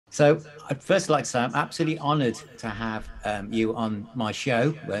So I'd first like to say I'm absolutely honoured to have you on my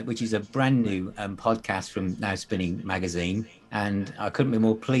show, which is a brand new podcast from Now Spinning magazine, and I couldn't be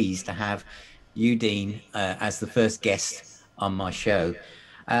more pleased to have you, Dean, as the first guest on my show.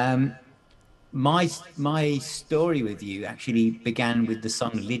 Um, my story with you actually began with the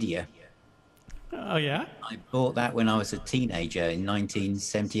song Lydia. Oh yeah. I bought that when I was a teenager in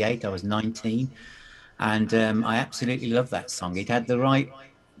 1978. I was 19, and I absolutely love that song. It had the right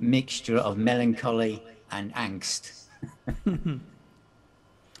mixture of melancholy and angst,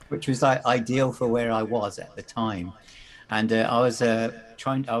 which was like ideal for where I was at the time. And I was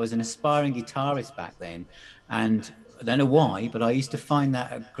an aspiring guitarist back then, and I don't know why, but I used to find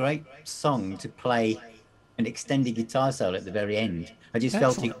that a great song to play an extended guitar solo at the very end. I just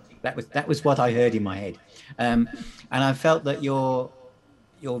felt it, Excellent. that was what I heard in my head, and I felt that your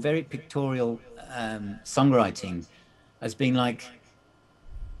very pictorial songwriting has been like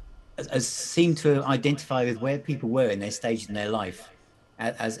has seemed to identify with where people were in their stage in their life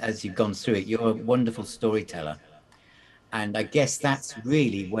as you've gone through it. You're a wonderful storyteller, and I guess that's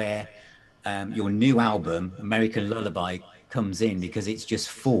really where your new album, American Lullaby, comes in because it's just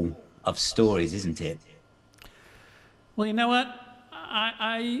full of stories, isn't it? Well, you know what?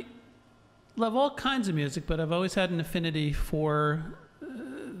 I love all kinds of music, but I've always had an affinity for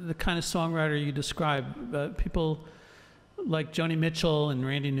the kind of songwriter you describe. People like Joni Mitchell and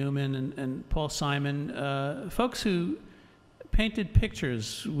Randy Newman and Paul Simon, folks who painted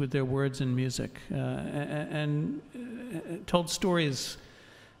pictures with their words and music and told stories,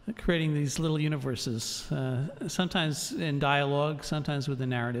 creating these little universes, sometimes in dialogue, sometimes with a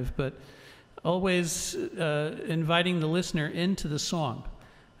narrative, but always inviting the listener into the song,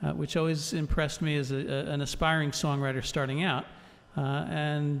 which always impressed me as an aspiring songwriter starting out.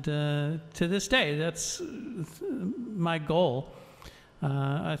 And to this day, that's my goal.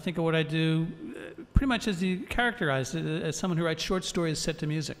 I think of what I do pretty much as you characterized it, as someone who writes short stories set to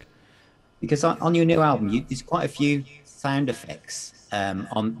music. Because on your new album, there's quite a few sound effects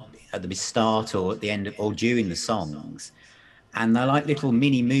on at the start or at the end of, or during the songs, and they're like little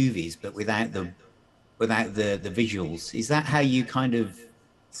mini movies, but without the visuals. Is that how you kind of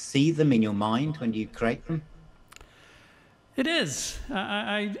see them in your mind when you create them? It is.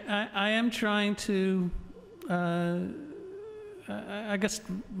 I am trying to, I guess,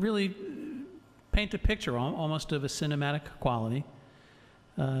 really paint a picture almost of a cinematic quality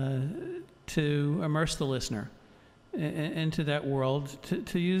to immerse the listener into that world,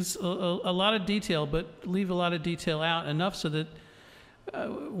 to use a lot of detail, but leave a lot of detail out enough so that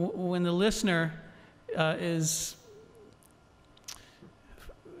when the listener is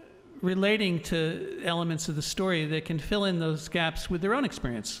relating to elements of the story, they can fill in those gaps with their own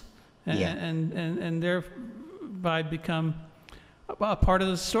experience, Yeah. and thereby become a part of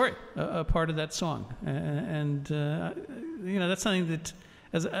the story, a part of that song. And you know, that's something that,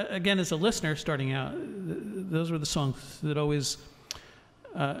 as a listener starting out, those were the songs that always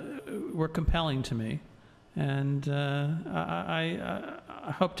were compelling to me. And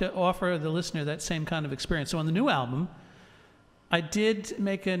I hope to offer the listener that same kind of experience. So on the new album, I did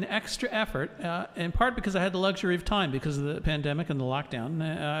make an extra effort, in part because I had the luxury of time because of the pandemic and the lockdown.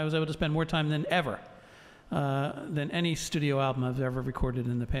 I was able to spend more time than ever, than any studio album I've ever recorded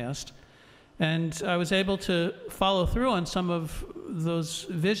in the past. And I was able to follow through on some of those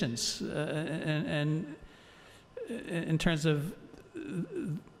visions, and in terms of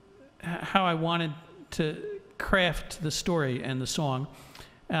how I wanted to craft the story and the song.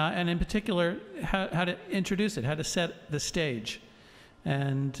 And in particular, how to introduce it, how to set the stage.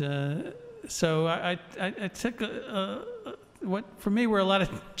 And so I took what for me were a lot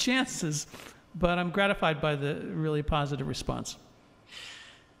of chances, but I'm gratified by the really positive response.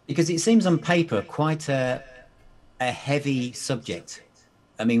 Because it seems on paper quite a heavy subject.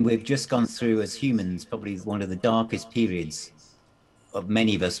 I mean, we've just gone through as humans probably one of the darkest periods of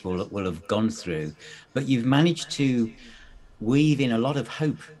many of us will have gone through, but you've managed to weave in a lot of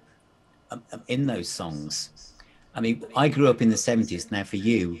hope in those songs. I mean, I grew up in the 70s. Now, for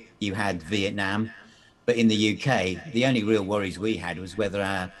you, you had Vietnam, but in the UK, the only real worries we had was whether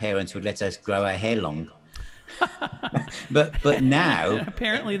our parents would let us grow our hair long. But now,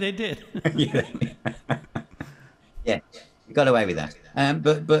 Apparently they did. yeah, yeah, we got away with that.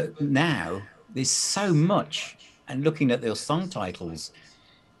 But now there's so much. And looking at those song titles,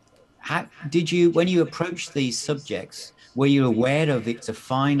 how did you, when you approached these subjects, were you aware of it's a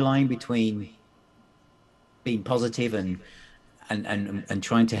fine line between being positive and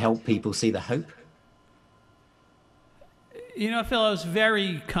trying to help people see the hope? You know, Phil, I was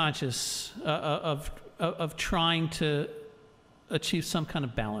very conscious of trying to achieve some kind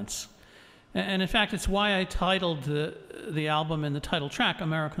of balance. And in fact, it's why I titled the album and the title track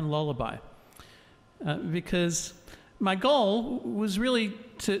American Lullaby. Because my goal was really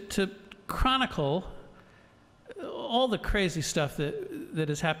to chronicle all the crazy stuff that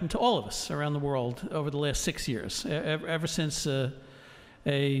has happened to all of us around the world over the last 6 years, ever since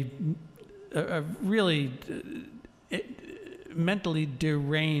a really mentally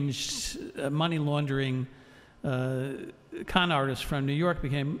deranged, money laundering con artist from New York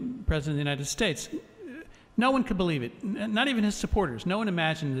became president of the United States. No one could believe it, not even his supporters. No one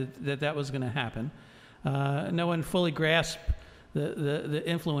imagined that was going to happen. No one fully grasped the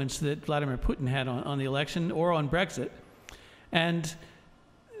influence that Vladimir Putin had on the election or on Brexit. And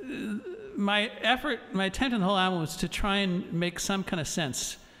my attempt on the whole album was to try and make some kind of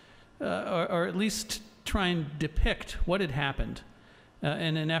sense, or at least try and depict what had happened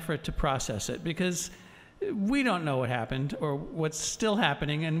in an effort to process it, because we don't know what happened or what's still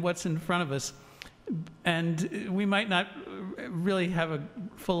happening and what's in front of us, and we might not really have a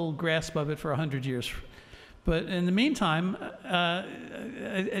full grasp of it for 100 years. But in the meantime,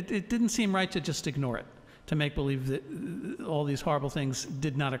 it didn't seem right to just ignore it, to make believe that all these horrible things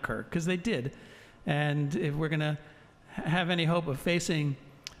did not occur, because they did. And if we're going to have any hope of facing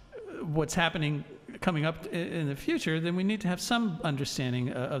what's happening coming up in the future, then we need to have some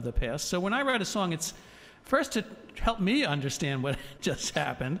understanding of the past. So when I write a song, it's first to help me understand what just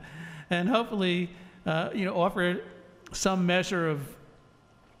happened, and hopefully, offer some measure of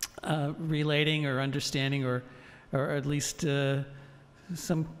relating or understanding, or at least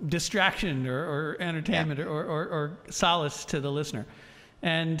some distraction or entertainment, yeah, or solace to the listener.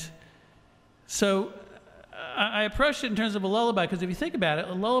 And so I approached it in terms of a lullaby, because if you think about it,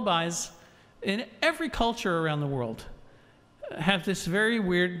 lullabies in every culture around the world have this very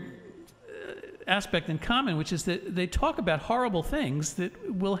weird aspect in common, which is that they talk about horrible things that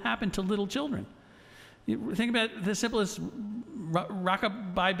will happen to little children. You think about the simplest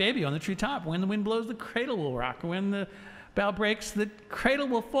rock-a-bye baby on the treetop. When the wind blows, the cradle will rock. When the bough breaks, the cradle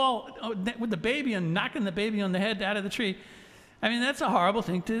will fall with the baby and knocking the baby on the head out of the tree. I mean, that's a horrible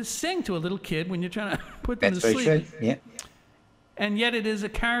thing to sing to a little kid when you're trying to put them to sleep. That's very true, yeah. And yet it is a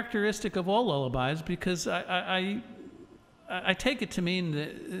characteristic of all lullabies, because I take it to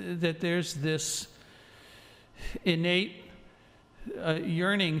mean that there's this innate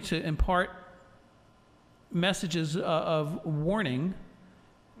yearning to impart messages of warning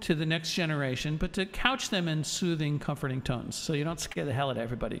to the next generation, but to couch them in soothing, comforting tones, so you don't scare the hell out of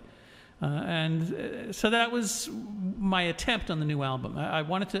everybody. So that was my attempt on the new album. I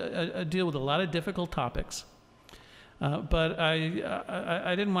wanted to deal with a lot of difficult topics, but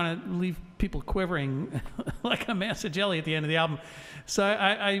I didn't want to leave people quivering like a mass of jelly at the end of the album. So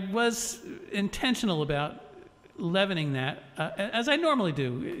I was intentional about leavening that, as I normally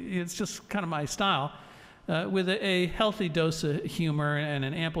do. It's just kind of my style, with a healthy dose of humor and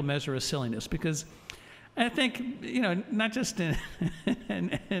an ample measure of silliness, because I think, not just in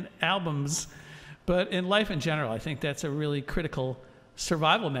albums, but in life in general, I think that's a really critical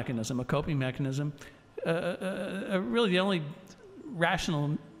survival mechanism, a coping mechanism. Really the only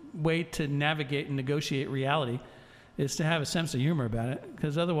rational way to navigate and negotiate reality is to have a sense of humor about it,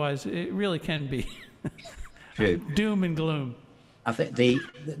 because otherwise it really can be doom and gloom. I think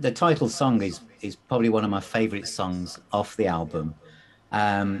the title song is probably one of my favorite songs off the album.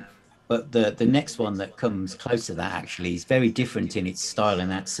 But the next one that comes close to that actually is very different in its style,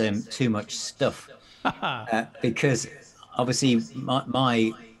 and that's Too Much Stuff. Because obviously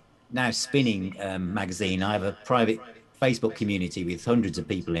my now spinning magazine, I have a private Facebook community with hundreds of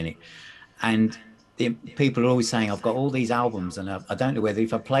people in it. And people are always saying, I've got all these albums, and I don't know whether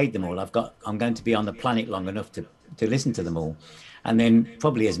if I played them all, I'm going to be on the planet long enough to listen to them all. And then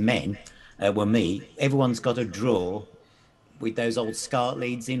probably as men, me, everyone's got a drawer with those old SCART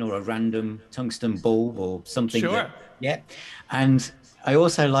leads in, or a random tungsten bulb or something. Sure. Yeah. And I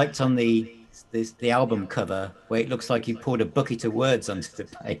also liked on the album cover where it looks like you poured a bucket of words onto the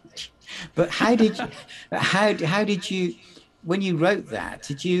page. But how did you, when you wrote that,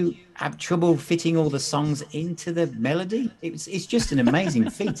 did you have trouble fitting all the songs into the melody? It's just an amazing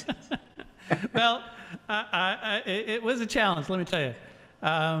feat. Well, it was a challenge, let me tell you.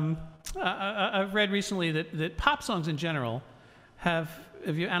 I've read recently that pop songs in general have,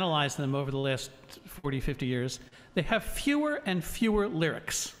 if you analyze them over the last 40, 50 years, they have fewer and fewer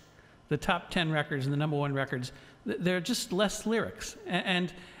lyrics. The top 10 records and the number one records, there are just less lyrics.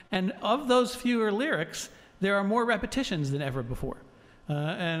 And of those fewer lyrics, there are more repetitions than ever before.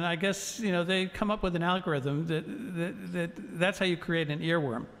 And I guess, they come up with an algorithm that's how you create an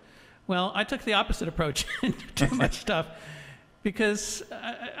earworm. Well, I took the opposite approach into Too Much Stuff. because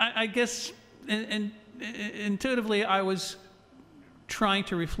I guess intuitively I was trying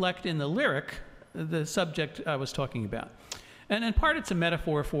to reflect in the lyric the subject I was talking about. And in part it's a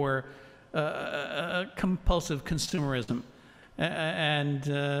metaphor for compulsive consumerism, and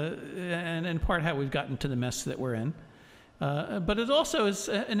in part how we've gotten to the mess that we're in. But it also is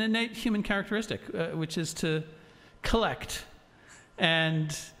an innate human characteristic, which is to collect,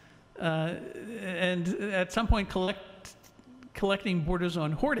 and at some point collecting borders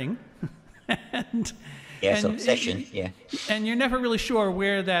on hoarding. and Yes, obsession. Yeah. And you're never really sure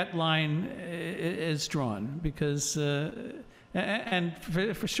where that line is drawn, because and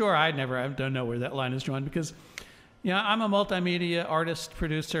for sure I don't know where that line is drawn, because I'm a multimedia artist,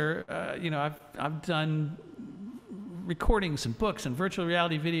 producer. I've done recordings and books and virtual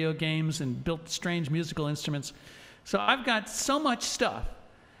reality video games and built strange musical instruments. So I've got so much stuff,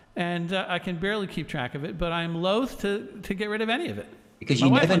 and I can barely keep track of it, but I'm loath to get rid of any of it. Because you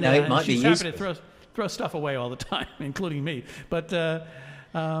never know, it might be useful. She's happy to throw stuff away all the time, including me. But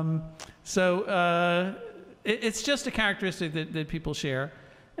it's just a characteristic that people share.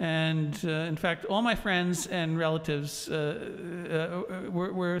 And in fact, all my friends and relatives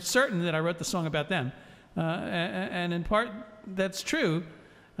were certain that I wrote the song about them. And in part, that's true,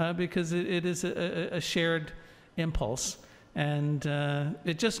 because it is a shared impulse. And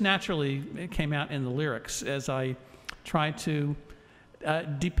it just naturally came out in the lyrics as I tried to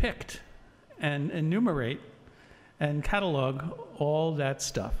depict and enumerate and catalog all that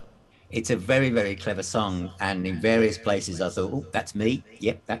stuff. It's a very, very clever song, and in various places I thought, oh, that's me.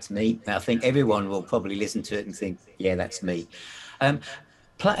 Yep, that's me. And I think everyone will probably listen to it and think, yeah, that's me.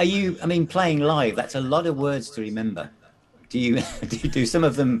 Playing live, that's a lot of words to remember. Do some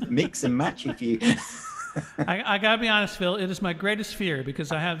of them mix and match if you... I gotta be honest, Phil, it is my greatest fear,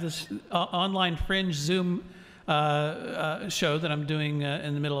 because I have this online Fringe Zoom show that I'm doing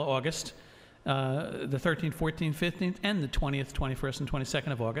in the middle of August. The 13th, 14th, 15th, and the 20th, 21st, and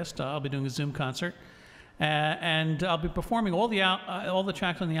 22nd of August. I'll be doing a Zoom concert, and I'll be performing all the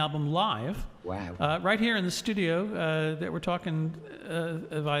tracks on the album live. Wow! Right here in the studio that we're talking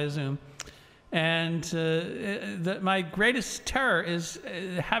via Zoom, and my greatest terror is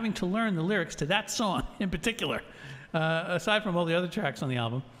having to learn the lyrics to that song in particular, aside from all the other tracks on the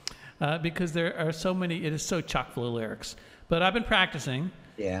album, because there are so many. It is so chock full of lyrics. But I've been practicing.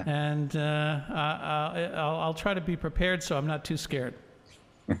 Yeah. And I'll try to be prepared so I'm not too scared.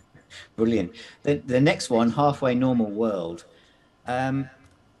 Brilliant. The next one, Halfway Normal World.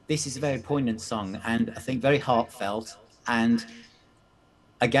 This is a very poignant song, and I think very heartfelt. And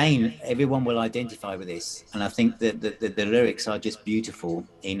again, everyone will identify with this. And I think that the lyrics are just beautiful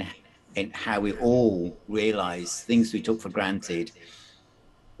in how we all realize things we took for granted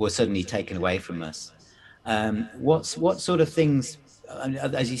were suddenly taken away from us. What sort of things...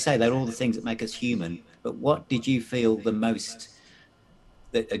 As you say, they're all the things that make us human. But what did you feel the most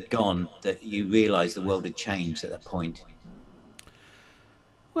that had gone, that you realised the world had changed at that point?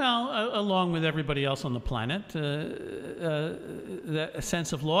 Well, along with everybody else on the planet, a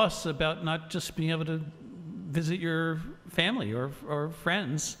sense of loss about not just being able to visit your family or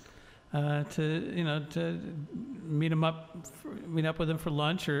friends, to meet up with them for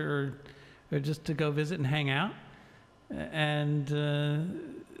lunch or just to go visit and hang out. And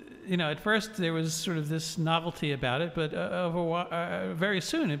at first there was sort of this novelty about it, but very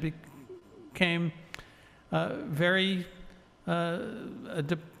soon it became very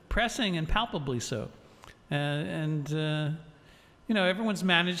depressing and palpably so. Everyone's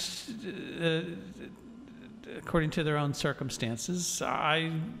managed according to their own circumstances.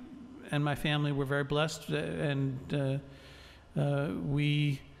 I and my family were very blessed, and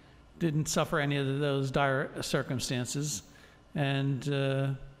we didn't suffer any of those dire circumstances. And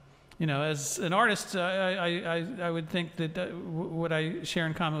as an artist, I would think that what I share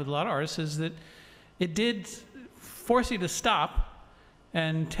in common with a lot of artists is that it did force you to stop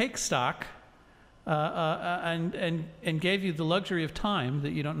and take stock, and gave you the luxury of time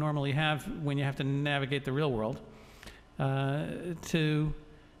that you don't normally have when you have to navigate the real world, to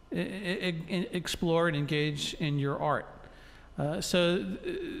explore and engage in your art. So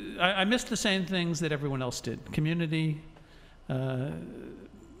I missed the same things that everyone else did: community,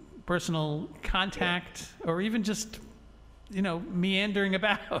 personal contact, or even just meandering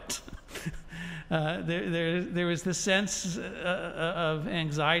about. There was this sense of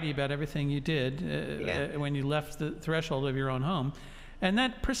anxiety about everything you did when you left the threshold of your own home, and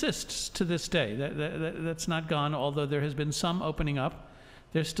that persists to this day. That's not gone, although there has been some opening up.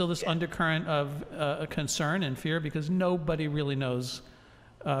 There's still this undercurrent of concern and fear, because nobody really knows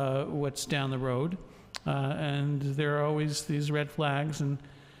what's down the road. And there are always these red flags and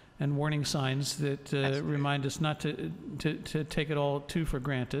warning signs that remind us not to take it all too for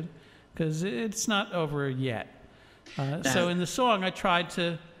granted, because it's not over yet. So in the song, I tried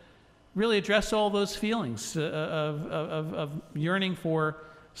to really address all those feelings of yearning for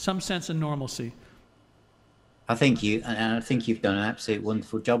some sense of normalcy. I think you've done an absolute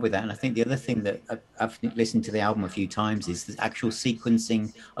wonderful job with that. And I think the other thing that I've listened to the album a few times is the actual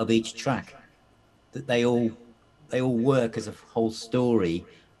sequencing of each track. That they all work as a whole story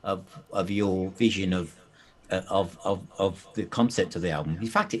of your vision of the concept of the album. In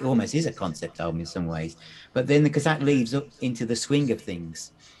fact, it almost is a concept album in some ways. But then, because that leads up into the swing of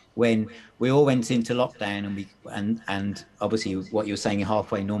things, when we all went into lockdown and obviously what you're saying, a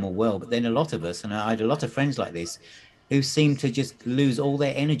halfway normal world, but then a lot of us, and I had a lot of friends like this, who seemed to just lose all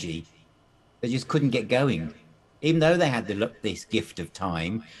their energy. They just couldn't get going, even though they had this gift of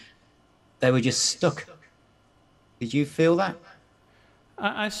time. They were just stuck. Did you feel that?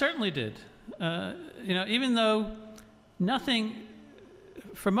 I certainly did. Even though nothing,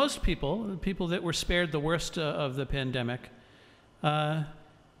 for most people that were spared the worst of the pandemic,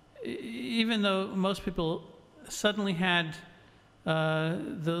 even though most people suddenly had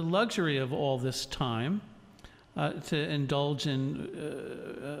the luxury of all this time to indulge in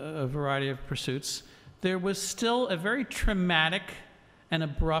a variety of pursuits, there was still a very traumatic and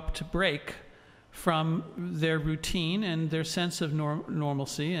abrupt break from their routine and their sense of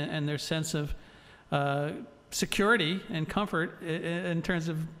normalcy and their sense of security and comfort in terms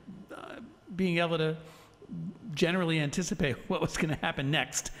of being able to generally anticipate what was going to happen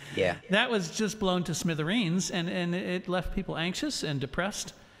next. Yeah. That was just blown to smithereens, and it left people anxious and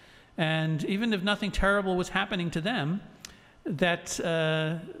depressed. And even if nothing terrible was happening to them, that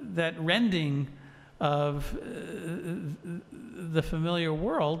rending of the familiar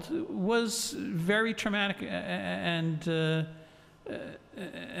world was very traumatic and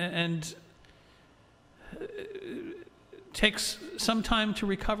takes some time to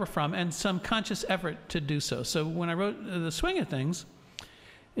recover from and some conscious effort to do so. So when I wrote The Swing of Things,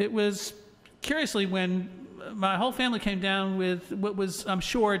 it was curiously when my whole family came down with what was, I'm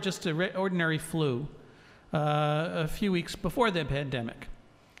sure, just an ordinary flu a few weeks before the pandemic.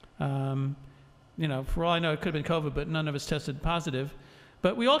 For all I know, it could have been COVID, but none of us tested positive.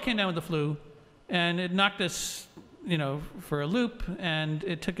 But we all came down with the flu, and it knocked us, for a loop, and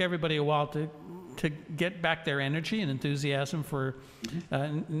it took everybody a while to get back their energy and enthusiasm for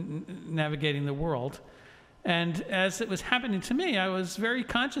navigating the world. And as it was happening to me, I was very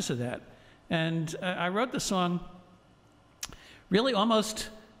conscious of that. And I wrote the song really almost,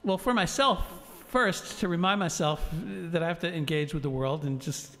 for myself first, to remind myself that I have to engage with the world and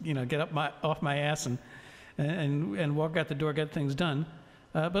just, get off my ass and walk out the door, get things done.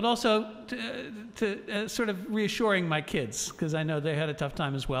 But also to sort of reassuring my kids, because I know they had a tough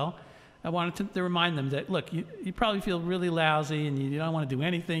time as well. I wanted to remind them that, look, you probably feel really lousy and you don't want to do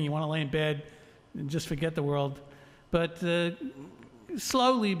anything. You want to lay in bed and just forget the world. But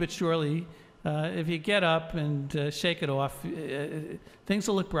slowly but surely, if you get up and shake it off, things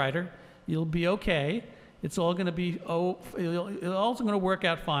will look brighter. You'll be okay. It's all going to be it's all going to work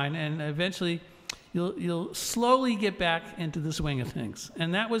out fine, and eventually you'll slowly get back into the swing of things.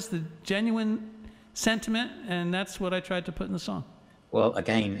 And that was the genuine sentiment, and that's what I tried to put in the song. Well,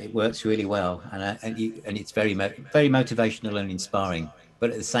 again, it works really well, and it's very motivational and inspiring.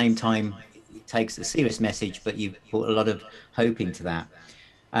 But at the same time, it takes a serious message, but you put a lot of hope into that,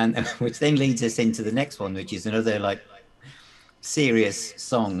 and which then leads us into the next one, which is another serious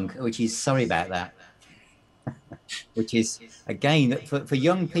song, which is Sorry About That, which is again for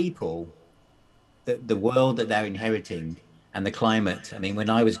young people, the world that they're inheriting and the climate. I mean, when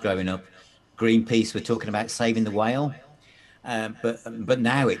I was growing up, Greenpeace were talking about saving the whale. But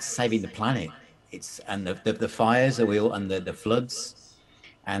now it's saving the planet. And the fires are real, and the floods,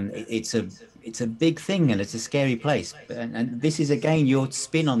 and it's a big thing, and it's a scary place. And this is again your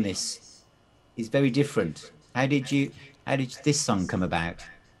spin on this is very different. How did this song come about?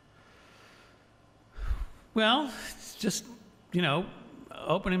 Well, it's just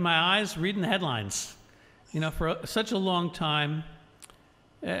opening my eyes, reading the headlines. For such a long time,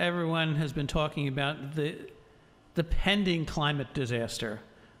 everyone has been talking about the pending climate disaster,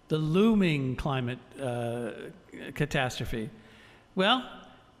 the looming climate catastrophe. Well,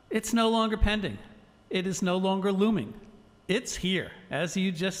 it's no longer pending. It is no longer looming. It's here, as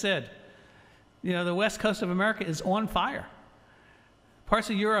you just said. The west coast of America is on fire. Parts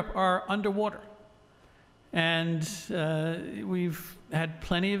of Europe are underwater. And we've had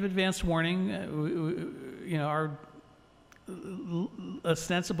plenty of advance warning. Our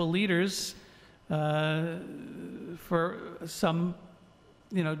ostensible leaders for some,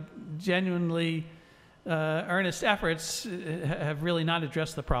 genuinely earnest efforts, have really not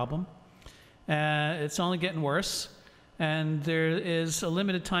addressed the problem. It's only getting worse, and there is a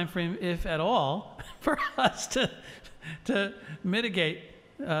limited time frame, if at all, for us to mitigate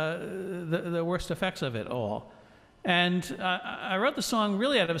the worst effects of it all. And I wrote the song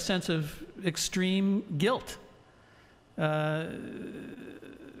really out of a sense of extreme guilt,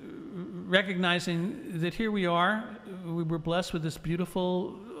 recognizing that here we are, we were blessed with this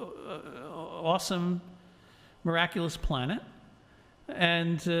beautiful, awesome, miraculous planet,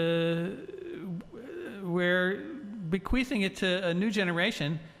 and we're bequeathing it to a new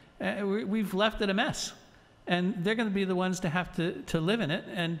generation. We've left it a mess, and they're going to be the ones to have to live in it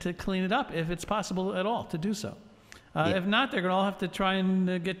and to clean it up, if it's possible at all to do so. If not, they're going to all have to try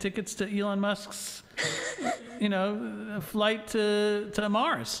and get tickets to Elon Musk's, flight to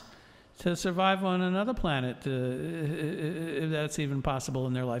Mars to survive on another planet, if that's even possible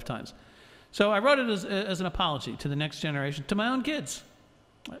in their lifetimes. So I wrote it as an apology to the next generation, to my own kids.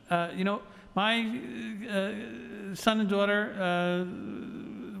 My son and daughter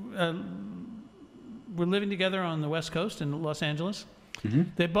were living together on the West Coast in Los Angeles. Mm-hmm.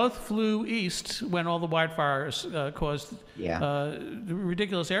 They both flew east when all the wildfires caused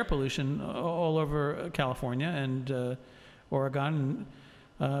ridiculous air pollution all over California and Oregon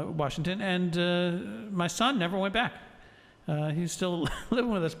and Washington. And my son never went back. He's still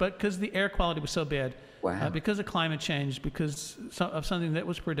living with us, but because the air quality was so bad, because of climate change, because of something that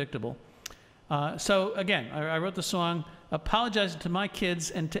was predictable. So again, I wrote the song apologizing to my kids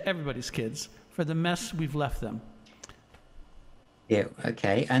and to everybody's kids for the mess we've left them. Yeah.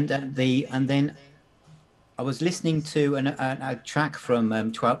 Okay. And then I was listening to a track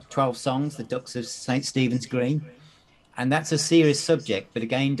from 12 Songs, The Ducks of St. Stephen's Green, and that's a serious subject, but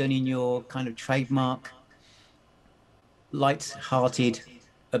again done in your kind of trademark, light-hearted,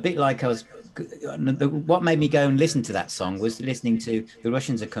 a bit like I was. What made me go and listen to that song was listening to The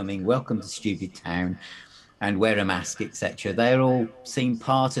Russians Are Coming, Welcome to Stupid Town, and Wear a Mask, etc. They all seem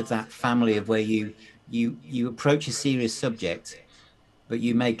part of that family of where you approach a serious subject, but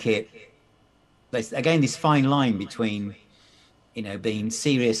you make it, again, this fine line between, being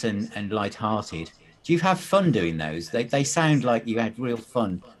serious and light-hearted. Do you have fun doing those? They sound like you had real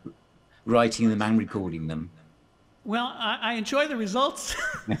fun writing them and recording them. Well, I enjoy the results.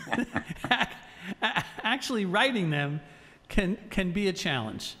 Actually, writing them can be a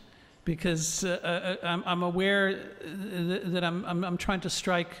challenge, because I'm aware that I'm trying to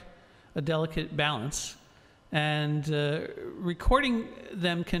strike a delicate balance, and recording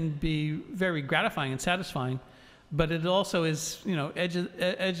them can be very gratifying and satisfying, but it also is, edge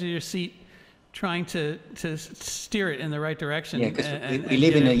of your seat, trying to steer it in the right direction. Yeah, because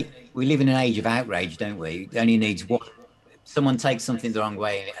we live in an age of outrage, don't we? It only needs someone takes something the wrong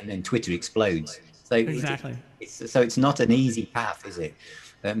way, and then Twitter explodes. So exactly. It's not an easy path, is it,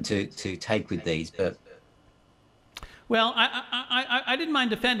 to take with these? But well, I didn't mind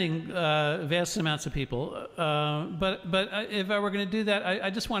defending vast amounts of people, but if I were going to do that, I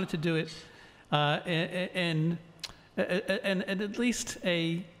just wanted to do it in at least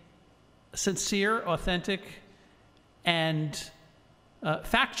a sincere, authentic, and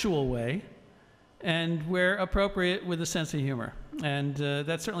factual way, and where appropriate, with a sense of humor. And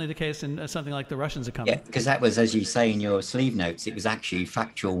that's certainly the case in something like The Russians Are Coming. Yeah, because that was, as you say in your sleeve notes, it was actually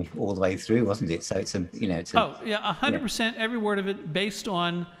factual all the way through, wasn't it? So it's 100%, every word of it, based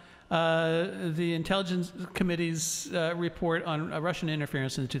on the Intelligence Committee's report on Russian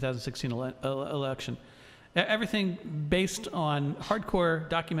interference in the 2016 election. Everything based on hardcore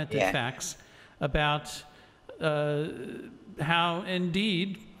documented facts about how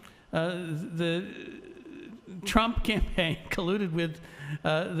indeed the Trump campaign colluded with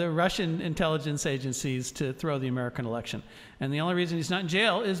the Russian intelligence agencies to throw the American election. And the only reason he's not in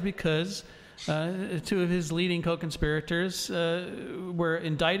jail is because two of his leading co-conspirators were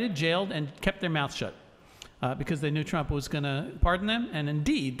indicted, jailed, and kept their mouths shut. Because they knew Trump was going to pardon them, and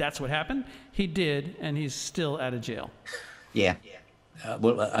indeed, that's what happened. He did, and he's still out of jail. Yeah.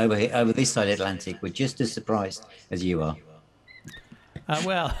 Well, over this side of the Atlantic, we're just as surprised as you are.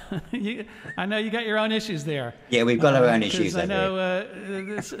 Well, I know you got your own issues there. Yeah, we've got our own issues. I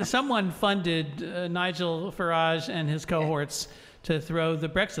know someone funded Nigel Farage and his cohorts to throw the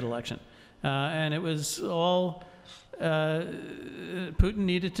Brexit election, and it was all Putin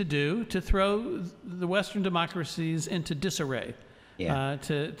needed to do to throw the Western democracies into disarray,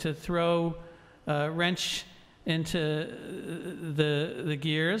 to throw a wrench into the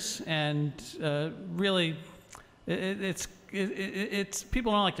gears, and really it's it's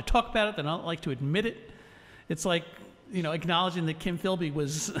people don't like to talk about it. They don't like to admit it. It's like, acknowledging that Kim Philby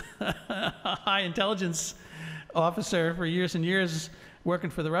was a high intelligence officer for years and years working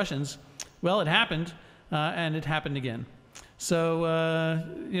for the Russians. Well, it happened, and it happened again. So,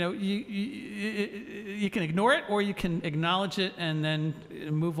 you can ignore it, or you can acknowledge it and then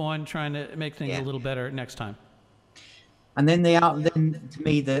move on, trying to make things a little better next time. And then then to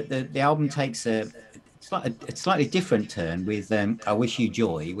me, the album takes a slightly different turn with "I Wish You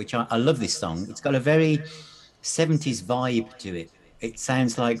Joy," which I love this song. It's got a very 70s vibe to it. It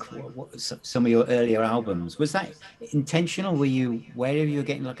sounds like some of your earlier albums. Was that intentional? Were you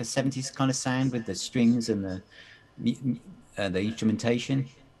getting like a 70s kind of sound with the strings and the instrumentation?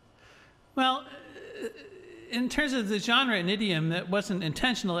 Well, in terms of the genre and idiom, that wasn't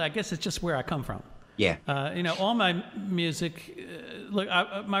intentional. I guess it's just where I come from. Yeah. All my music,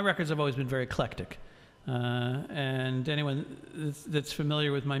 my records have always been very eclectic. And anyone that's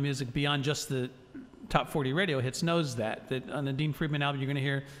familiar with my music beyond just the top 40 radio hits knows that on the Dean Friedman album, you're going to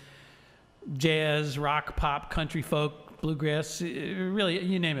hear jazz, rock, pop, country, folk, bluegrass, really,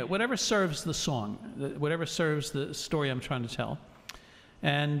 you name it. Whatever serves the song, whatever serves the story I'm trying to tell.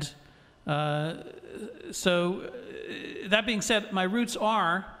 And so that being said, my roots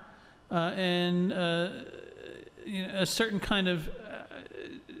are in a certain kind of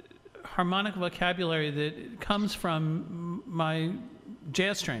harmonic vocabulary that comes from my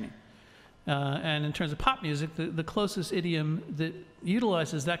jazz training. And in terms of pop music, the closest idiom that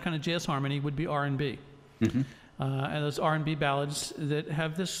utilizes that kind of jazz harmony would be R&B. Mm-hmm. And those R&B ballads that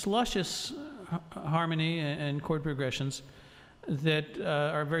have this luscious harmony and chord progressions that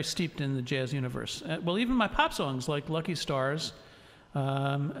are very steeped in the jazz universe. Well, even my pop songs like Lucky Stars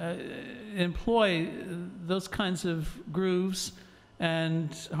employ those kinds of grooves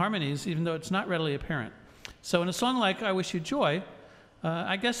and harmonies, even though it's not readily apparent. So in a song like I Wish You Joy,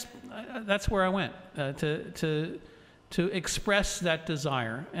 I guess that's where I went, to express that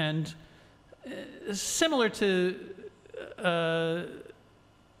desire. And similar to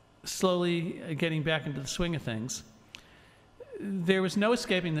slowly getting back into the swing of things, there was no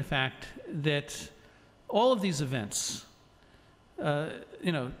escaping the fact that all of these events, Trumpism,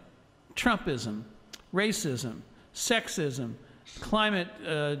 racism, sexism,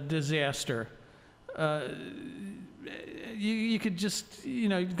 climate disaster, you could just,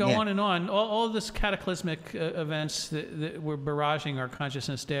 go on and on. All of this cataclysmic events that were barraging our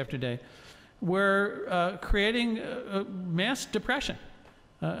consciousness day after day were creating mass depression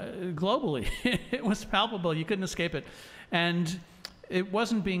globally. It was palpable. You couldn't escape it. And it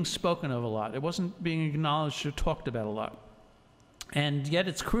wasn't being spoken of a lot. It wasn't being acknowledged or talked about a lot. And yet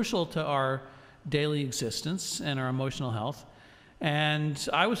it's crucial to our daily existence and our emotional health. And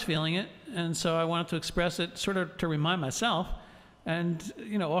I was feeling it, and so I wanted to express it, sort of to remind myself, and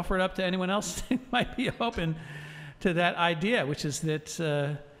offer it up to anyone else who might be open to that idea, which is that,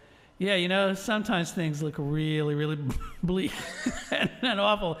 sometimes things look really, really bleak and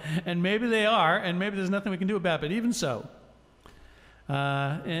awful, and maybe they are, and maybe there's nothing we can do about it. But even so,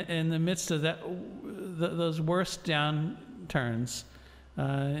 in the midst of those worst downturns,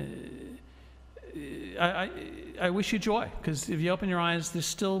 I wish you joy, because if you open your eyes, there's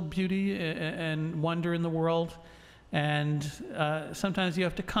still beauty and wonder in the world, and sometimes you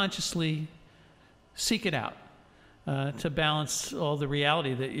have to consciously seek it out to balance all the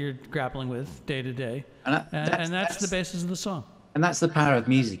reality that you're grappling with day to day, and that's the basis of the song. And that's the power of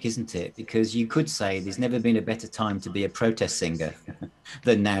music, isn't it? Because you could say there's never been a better time to be a protest singer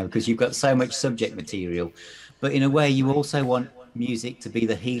than now, because you've got so much subject material, but in a way you also want music to be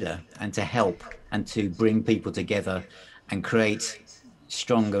the healer and to help and to bring people together and create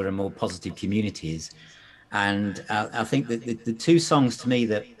stronger and more positive communities. And I think that the two songs to me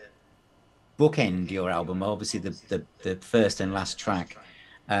that bookend your album, obviously the first and last track,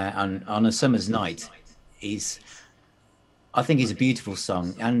 on a Summer's Night, I think is a beautiful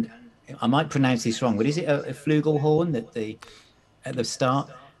song. And I might pronounce this wrong, but is it a flugelhorn at the start?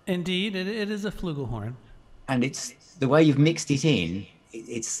 Indeed, it is a flugelhorn. And it's the way you've mixed it in.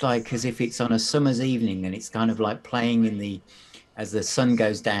 It's like as if it's on a summer's evening, and it's kind of like playing as the sun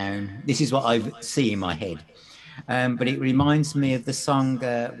goes down. This is what I see in my head. But it reminds me of the song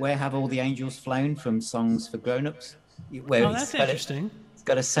 "Where Have All the Angels Flown" from Songs for Grown-Ups. That's interesting. It's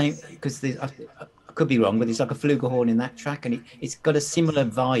got a same, because I could be wrong, but it's like a flugelhorn in that track, and it's got a similar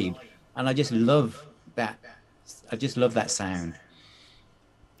vibe. And I just love that. I just love that sound.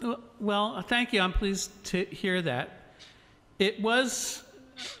 Well, thank you. I'm pleased to hear that. It was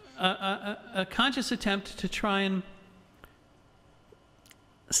a conscious attempt to try and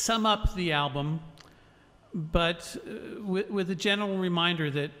sum up the album but with a general reminder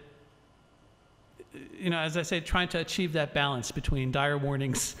that, as I say, trying to achieve that balance between dire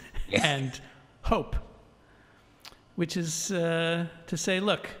warnings and hope, which is to say,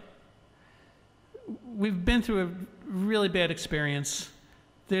 look, we've been through a really bad experience.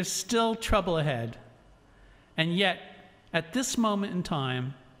 There's still trouble ahead. And yet, at this moment in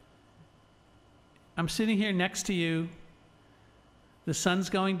time, I'm sitting here next to you. The sun's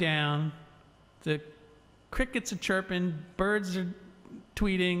going down. The crickets are chirping. Birds are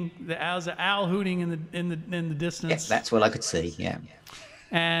tweeting. There's an owl hooting in the distance. Yes, that's what I could see. Yeah.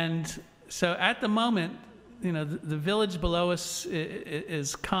 And so, at the moment, the village below us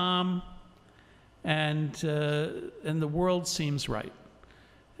is calm, and the world seems right.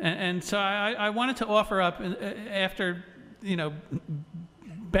 And so I wanted to offer up, after,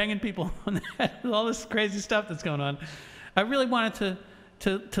 banging people on the head with all this crazy stuff that's going on, I really wanted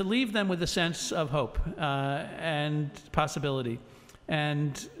to leave them with a sense of hope and possibility.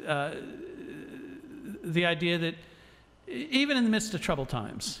 And the idea that even in the midst of troubled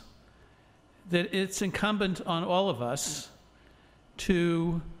times, that it's incumbent on all of us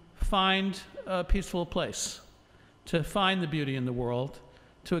to find a peaceful place, to find the beauty in the world,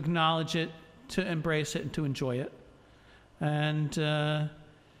 to acknowledge it, to embrace it, and to enjoy it. And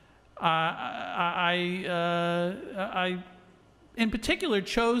I in particular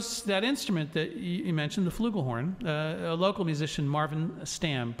chose that instrument that you mentioned, the flugelhorn. A local musician, Marvin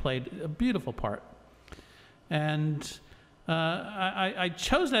Stamm, played a beautiful part. And I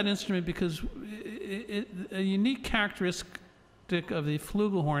chose that instrument because a unique characteristic of the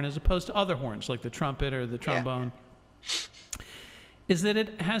flugelhorn, as opposed to other horns like the trumpet or the trombone, is that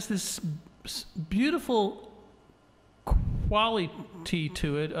it has this beautiful quality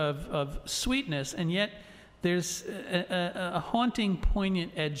to it of sweetness, and yet there's a haunting,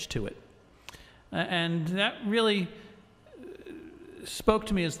 poignant edge to it. And that really spoke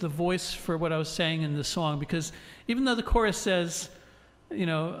to me as the voice for what I was saying in the song, because even though the chorus says,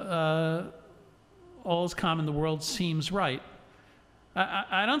 all is calm and the world seems right,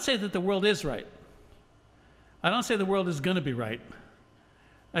 I don't say that the world is right. I don't say the world is going to be right.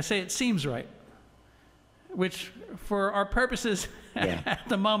 I say it seems right, which for our purposes at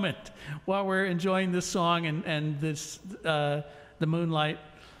the moment, while we're enjoying this song and this the moonlight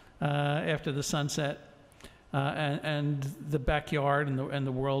after the sunset and the backyard and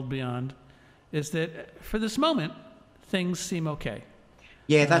the world beyond, is that for this moment things seem okay.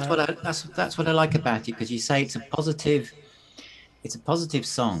 Yeah, that's what I like about it, because you say it's a positive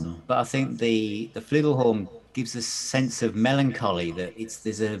song, but I think the flugelhorn gives a sense of melancholy, that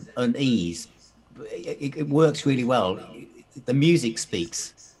there's an unease. It works really well. The music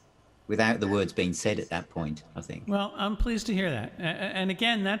speaks without the words being said at that point, I think. Well, I'm pleased to hear that. And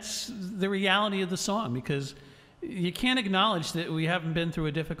again, that's the reality of the song, because you can't acknowledge that we haven't been through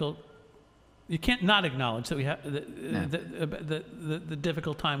a difficult. You can't not acknowledge that we have the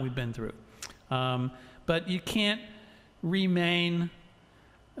difficult time we've been through, but you can't remain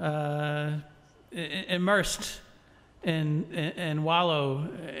immersed and wallow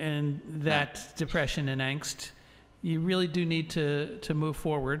in that depression and angst. You really do need to move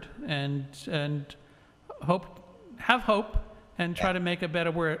forward and have hope, and try to make a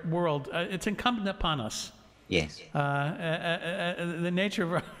better world. It's incumbent upon us. Yes. The nature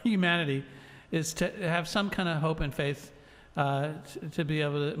of our humanity is to have some kind of hope and faith to be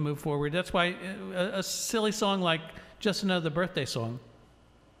able to move forward. That's why a silly song like Just Another Birthday Song,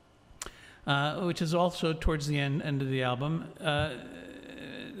 which is also towards the end of the album,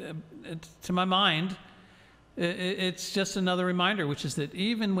 to my mind, it's just another reminder, which is that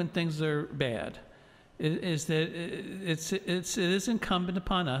even when things are bad, it is incumbent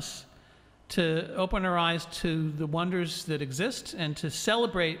upon us to open our eyes to the wonders that exist and to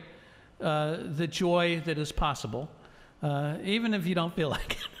celebrate the joy that is possible, even if you don't feel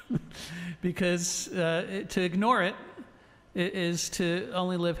like it. Because to ignore it is to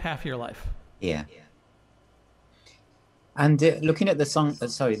only live half your life. Yeah. And looking at the song,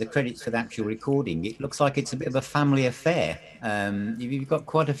 the credits for the actual recording, it looks like it's a bit of a family affair. You've got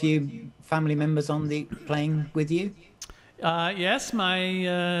quite a few family members playing with you. Yes,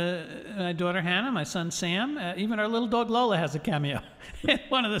 my daughter Hannah, my son Sam, even our little dog Lola has a cameo in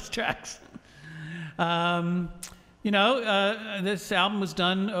one of those tracks. This album was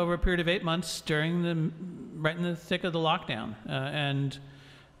done over a period of 8 months right in the thick of the lockdown, and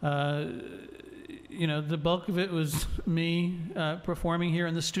the bulk of it was me performing here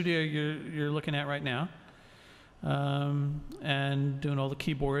in the studio you're looking at right now, and doing all the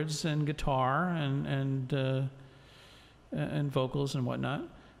keyboards and guitar and vocals and whatnot.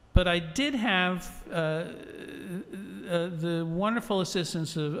 but I did have the wonderful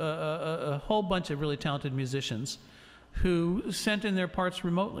assistance of a whole bunch of really talented musicians who sent in their parts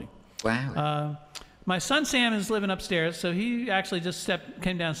remotely. Wow. My son Sam is living upstairs, so he actually just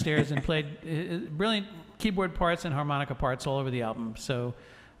came downstairs and played brilliant keyboard parts and harmonica parts all over the album. So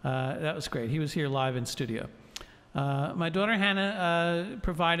that was great. He was here live in studio. My daughter Hannah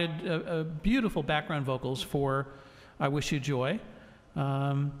provided beautiful background vocals for I Wish You Joy.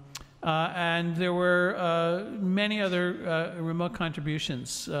 And there were many other remote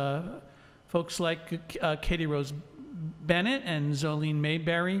contributions. Folks like Katie Rose Bennett and Zolene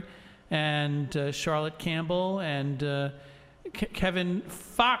Mayberry and Charlotte Campbell and Kevin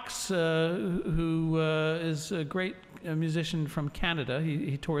Fox, who is a great musician from Canada.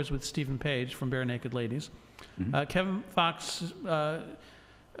 He tours with Stephen Page from Bare Naked Ladies. Mm-hmm. Kevin Fox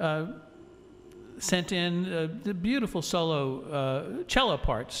sent in the beautiful solo cello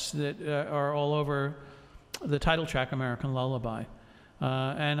parts that are all over the title track, American Lullaby.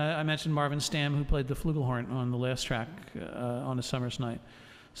 And I mentioned Marvin Stamm, who played the flugelhorn on the last track, On a Summer's Night.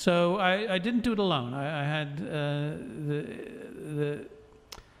 So I didn't do it alone. I had the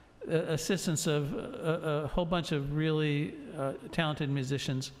assistance of a whole bunch of really talented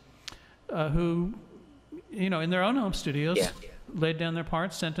musicians who, in their own home studios, laid down their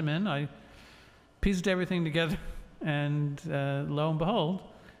parts, sent them in. I pieced everything together, and lo and behold,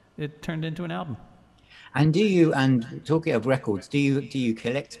 it turned into an album. And talking of records, do you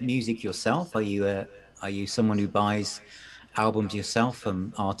collect music yourself? Are you someone who buys albums yourself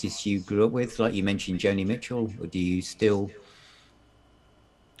from artists you grew up with, like you mentioned Joni Mitchell, or do you still,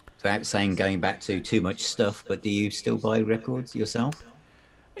 without saying going back to too much stuff, but do you still buy records yourself?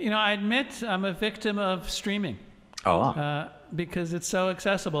 I admit I'm a victim of streaming. Because it's so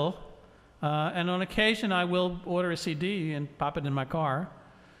accessible. And on occasion, I will order a CD and pop it in my car.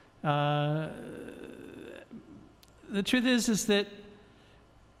 The truth is that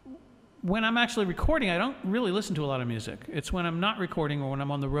when I'm actually recording, I don't really listen to a lot of music. It's when I'm not recording or when I'm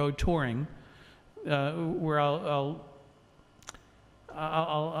on the road touring, where I'll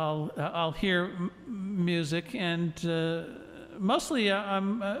hear music, and mostly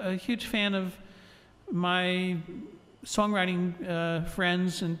I'm a huge fan of my songwriting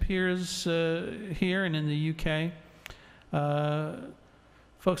friends and peers here and in the UK.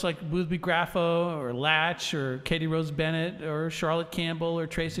 Folks like Boothby Graffo or Latch or Katie Rose Bennett or Charlotte Campbell or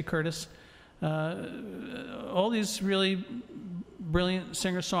Tracy Curtis. All these really brilliant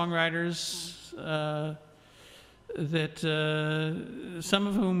singer-songwriters that some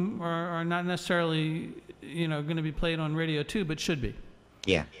of whom are not necessarily going to be played on radio too, but should be.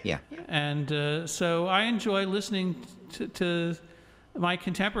 Yeah, yeah. And so I enjoy listening to my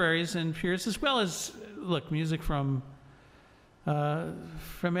contemporaries and peers, as well as, music from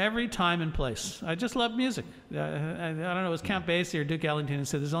every time and place. I just love music. I don't know, it was Count Basie or Duke Ellington who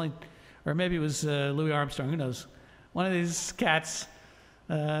said there's only, or maybe it was Louis Armstrong, who knows. One of these cats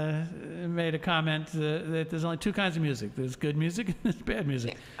made a comment that there's only two kinds of music. There's good music and there's bad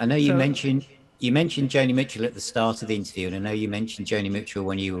music. I know you mentioned Joni Mitchell at the start of the interview, and I know you mentioned Joni Mitchell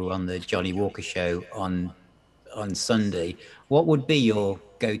when you were on the Johnny Walker show on Sunday. What would be your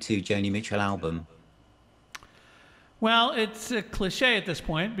go-to Joni Mitchell album? Well, it's a cliche at this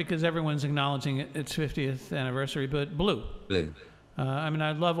point because everyone's acknowledging its 50th anniversary, but Blue. Blue. I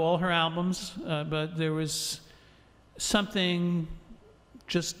love all her albums, but there was something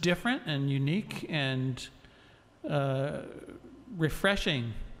just different and unique and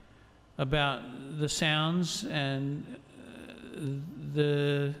refreshing about the sounds and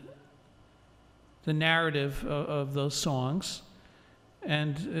the narrative of those songs.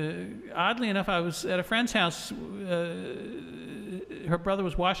 And oddly enough, I was at a friend's house. Her brother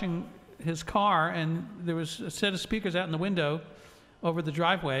was washing his car, and there was a set of speakers out in the window over the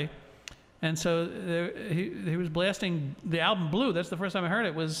driveway. And so he was blasting the album Blue. That's the first time I heard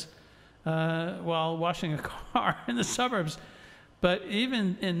it, was while washing a car in the suburbs. But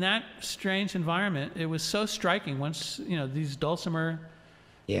even in that strange environment, it was so striking once these dulcimer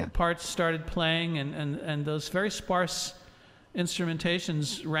parts started playing, and those very sparse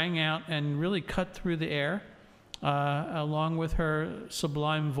instrumentations rang out and really cut through the air, along with her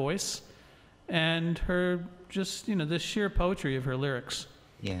sublime voice and her just the sheer poetry of her lyrics.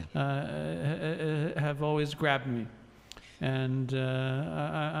 Have always grabbed me, and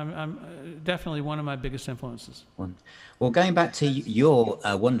I'm definitely one of my biggest influences. Well, going back to your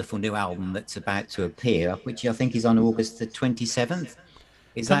wonderful new album that's about to appear, which I think is on August the 27th.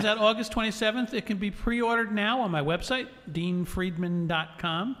 It comes out August 27th. It can be pre-ordered now on my website,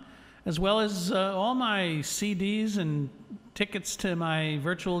 deanfriedman.com, as well as all my CDs and tickets to my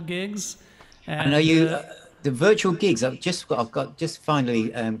virtual gigs. And, I know you. The virtual gigs. I've got just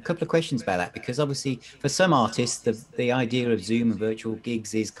finally a couple of questions about that, because obviously for some artists, the idea of Zoom and virtual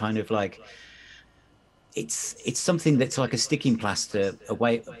gigs is kind of like it's something that's like a sticking plaster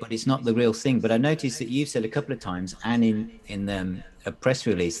away, but it's not the real thing. But I noticed that you've said a couple of times, and in a press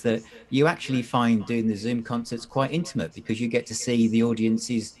release, that you actually find doing the Zoom concerts quite intimate, because you get to see the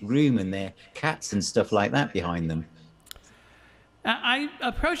audience's room and their cats and stuff like that behind them. I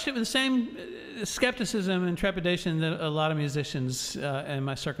approached it with the same skepticism and trepidation that a lot of musicians in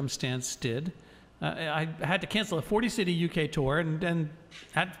my circumstance did. I had to cancel a 40-city UK tour and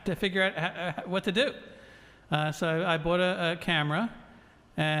had to figure out what to do. So I bought a camera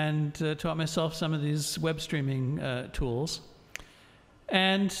and taught myself some of these web streaming tools.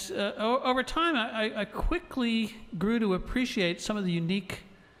 And over time, I quickly grew to appreciate some of the unique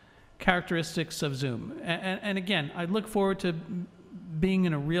characteristics of Zoom. And again, I look forward to being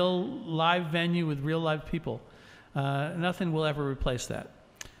in a real live venue with real live people. Nothing will ever replace that.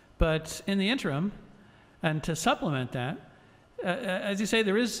 But in the interim, and to supplement that, as you say,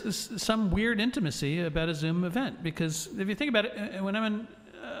 there is some weird intimacy about a Zoom event, because if you think about it, when I'm in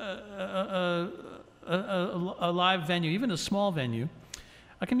a live venue, even a small venue,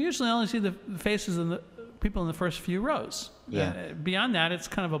 I can usually only see the faces of the people in the first few rows. Yeah. Beyond that, it's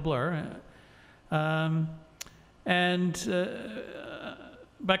kind of a blur.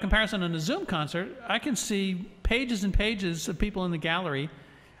 By comparison, on a Zoom concert, I can see pages and pages of people in the gallery.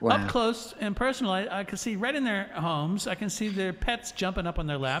 Wow. Up close and personal. I can see right in their homes. I can see their pets jumping up on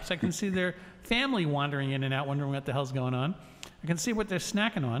their laps. I can see their family wandering in and out, wondering what the hell's going on. I can see what they're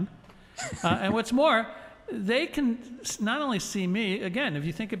snacking on. And what's more, they can not only see me, again, if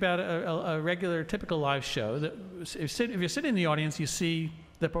you think about a regular, typical live show, if you're sitting in the audience, you see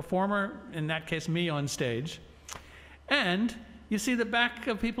the performer, in that case me, on stage, and you see the back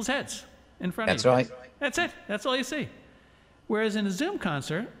of people's heads in front of you. That's right. That's it. That's all you see. Whereas in a Zoom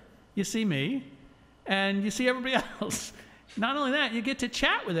concert, you see me, and you see everybody else. Not only that, you get to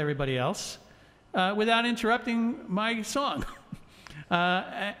chat with everybody else without interrupting my song.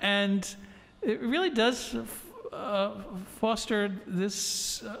 And it really does foster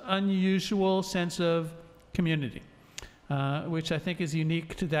this unusual sense of community, which I think is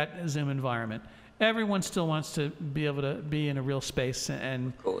unique to that Zoom environment. Everyone still wants to be able to be in a real space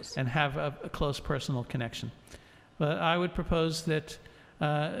and have a close personal connection. But I would propose that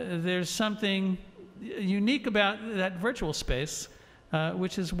there's something unique about that virtual space,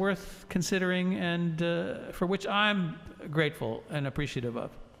 which is worth considering, and for which I'm grateful and appreciative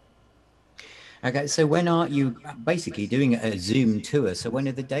of. Okay, so when are you basically doing a Zoom tour? So when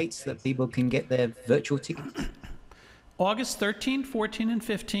are the dates that people can get their virtual tickets? August 13, 14, and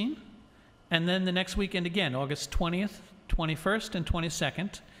 15. And then the next weekend again, August 20th, 21st, and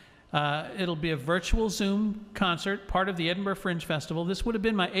 22nd. It'll be a virtual Zoom concert, part of the Edinburgh Fringe Festival. This would have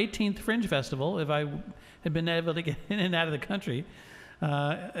been my 18th Fringe Festival if I had been able to get in and out of the country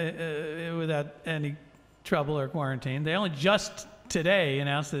without any trouble or quarantine. They only just today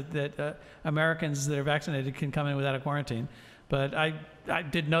announced that Americans that are vaccinated can come in without a quarantine. But I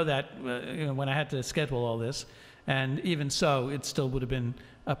did know that when I had to schedule all this. And even so, it still would have been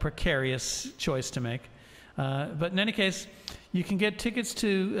a precarious choice to make. But in any case, you can get tickets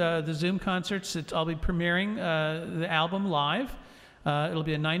to the Zoom concerts. I'll be premiering the album live. It'll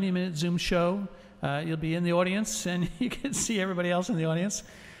be a 90-minute Zoom show. You'll be in the audience, and you can see everybody else in the audience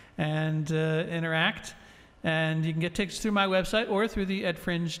and interact. And you can get tickets through my website or through the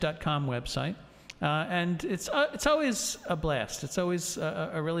edfringe.com website. And it's always a blast. It's always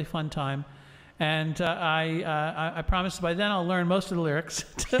a really fun time. And I promise by then I'll learn most of the lyrics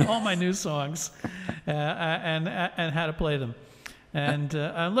to all my new songs and how to play them. And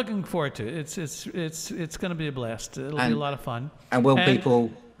I'm looking forward to it. It's going to be a blast. It'll be a lot of fun. And will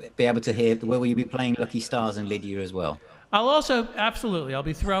people be able to hear? Will you be playing Lucky Stars and Lydia as well? I'll also, absolutely, I'll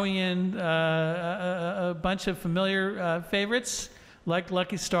be throwing in a bunch of familiar favorites like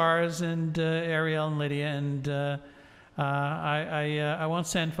Lucky Stars and Ariel and Lydia, and I won't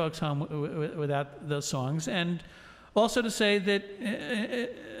send folks home without those songs. And also to say that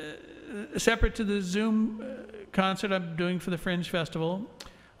separate to the Zoom concert I'm doing for the Fringe Festival,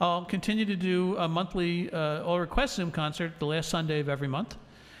 I'll continue to do a monthly all-request Zoom concert the last Sunday of every month.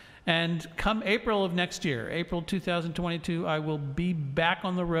 And come April of next year, April 2022, I will be back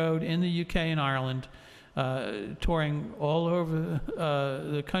on the road in the UK and Ireland, touring all over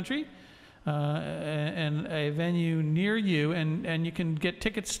the country, and a venue near you. And you can get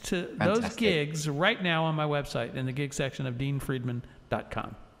tickets to those gigs right now on my website in the gig section of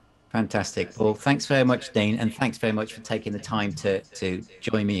deanfriedman.com. Fantastic. Well, thanks very much, Dean, and thanks very much for taking the time to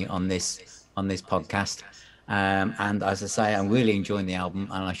join me on this podcast. And as I say, I'm really enjoying the album,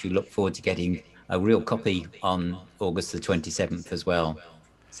 and I should look forward to getting a real copy on August the 27th as well.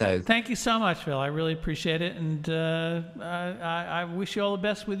 So thank you so much, Phil. I really appreciate it, and I wish you all the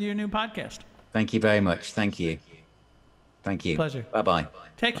best with your new podcast. thank you very much. Thank you. Thank you. Pleasure. Bye bye.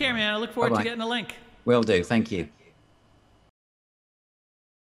 Take care, man. I look forward to getting the link. Will do. Thank you.